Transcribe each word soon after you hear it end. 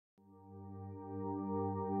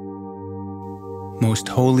Most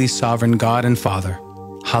holy, sovereign God and Father,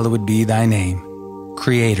 hallowed be thy name,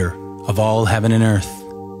 Creator of all heaven and earth.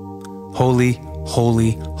 Holy,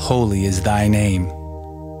 holy, holy is thy name.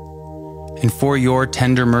 And for your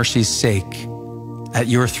tender mercy's sake, at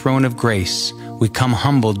your throne of grace, we come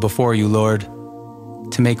humbled before you, Lord,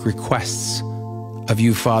 to make requests of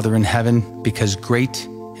you, Father in heaven, because great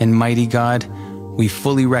and mighty God, we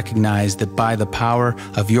fully recognize that by the power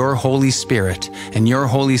of your Holy Spirit and your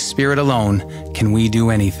Holy Spirit alone can we do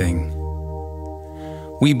anything.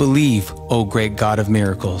 We believe, O great God of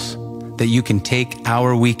miracles, that you can take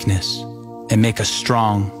our weakness and make us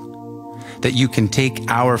strong, that you can take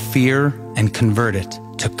our fear and convert it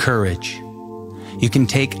to courage. You can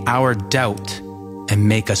take our doubt and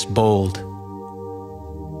make us bold.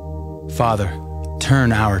 Father,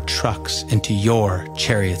 turn our trucks into your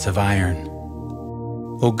chariots of iron.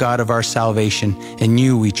 O God of our salvation, in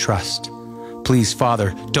you we trust. Please,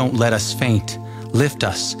 Father, don't let us faint. Lift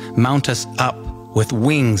us, mount us up with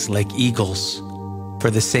wings like eagles,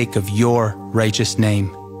 for the sake of your righteous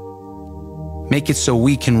name. Make it so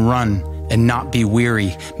we can run and not be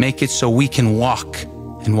weary. Make it so we can walk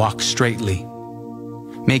and walk straightly.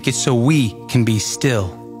 Make it so we can be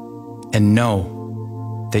still and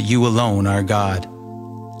know that you alone are God.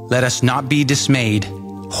 Let us not be dismayed.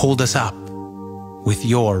 Hold us up with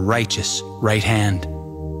your righteous right hand.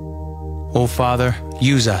 O Father,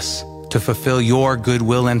 use us to fulfill your good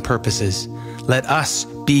will and purposes. Let us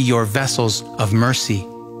be your vessels of mercy.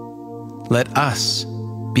 Let us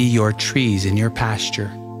be your trees in your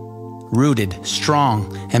pasture, rooted,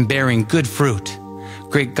 strong, and bearing good fruit.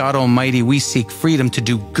 Great God Almighty, we seek freedom to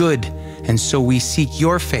do good, and so we seek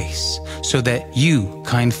your face, so that you,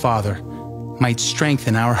 kind Father, might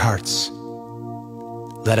strengthen our hearts.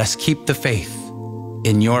 Let us keep the faith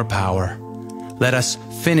in your power. Let us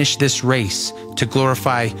finish this race to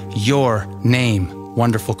glorify your name,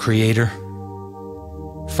 wonderful Creator.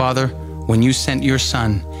 Father, when you sent your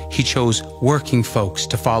Son, he chose working folks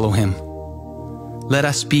to follow him. Let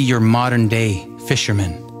us be your modern day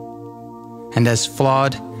fishermen. And as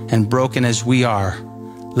flawed and broken as we are,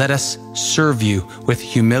 let us serve you with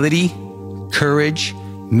humility, courage,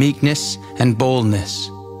 meekness, and boldness,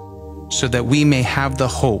 so that we may have the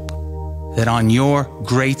hope that on your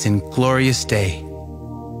great and glorious day,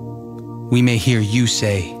 we may hear you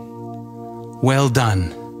say, "Well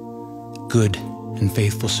done, good and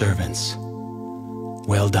faithful servants.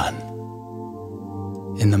 Well done."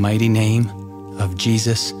 In the mighty name of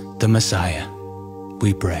Jesus the Messiah,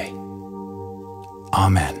 we pray.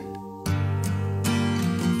 Amen.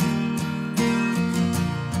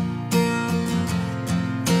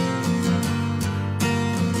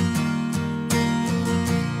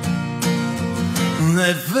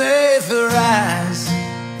 Let faith arise.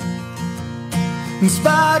 In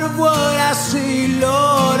spite of what I see,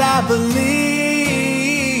 Lord, I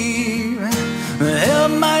believe.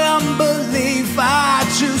 Help my unbelief, I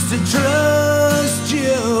choose to trust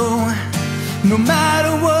you. No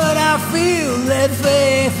matter what I feel, let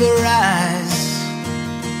faith arise.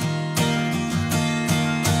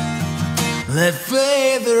 Let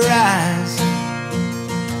faith arise.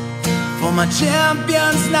 For my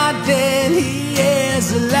champion's not dead, he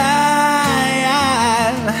is alive.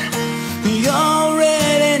 He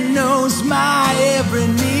already knows my every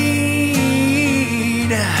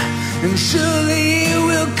need, and surely he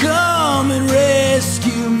will come and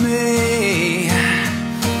rescue me.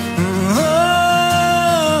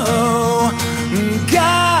 Oh,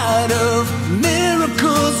 God of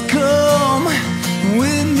miracles, come.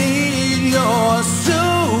 We need your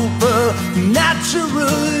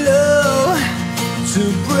supernatural love to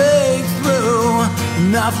break through.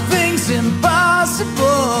 Nothing's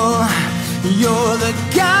impossible. You're the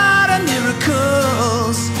God of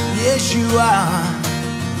miracles. Yes, you are.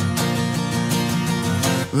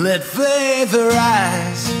 Let faith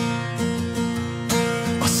arise.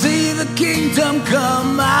 I'll see the kingdom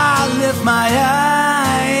come. I lift my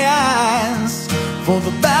eyes, for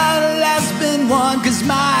the battle has been won, 'cause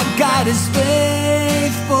my God is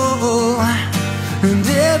faithful, and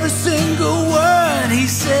every single word he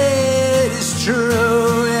said is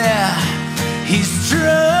true. Yeah, he's true.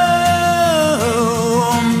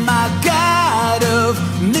 My God of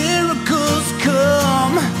miracles,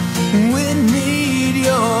 come. We need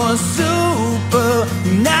your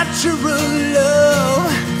supernatural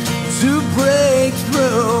love to break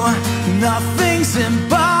through. Nothing's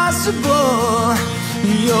impossible.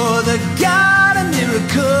 You're the God of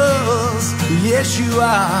miracles. Yes, you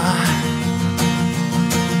are.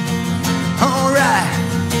 Alright,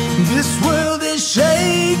 this world is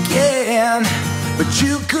shaking, but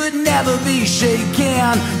you could never be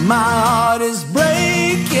shaken. My heart is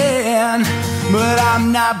breaking, but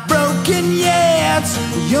I'm not broken yet.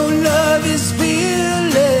 Your love is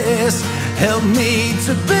fearless. Help me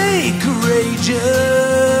to be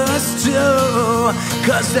courageous too,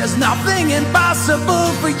 'cause there's nothing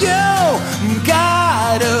impossible for you.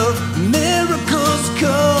 God of miracles,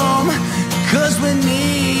 come, 'cause we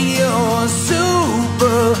need your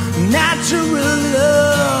supernatural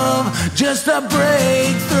love just to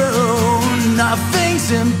break through. Nothing's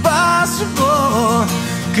impossible,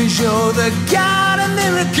 'cause you're the God of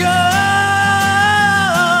miracles.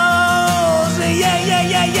 Yeah, yeah,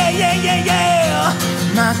 yeah, yeah, yeah, yeah, yeah.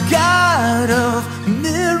 My God of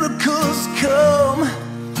miracles, come.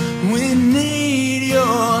 We need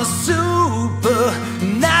your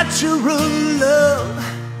supernatural love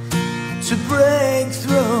to break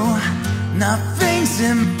through. Nothing's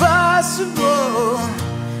impossible,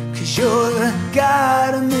 'cause you're the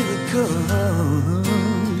God of miracles.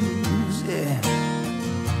 Yeah.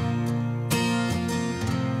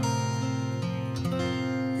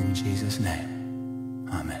 In Jesus' name.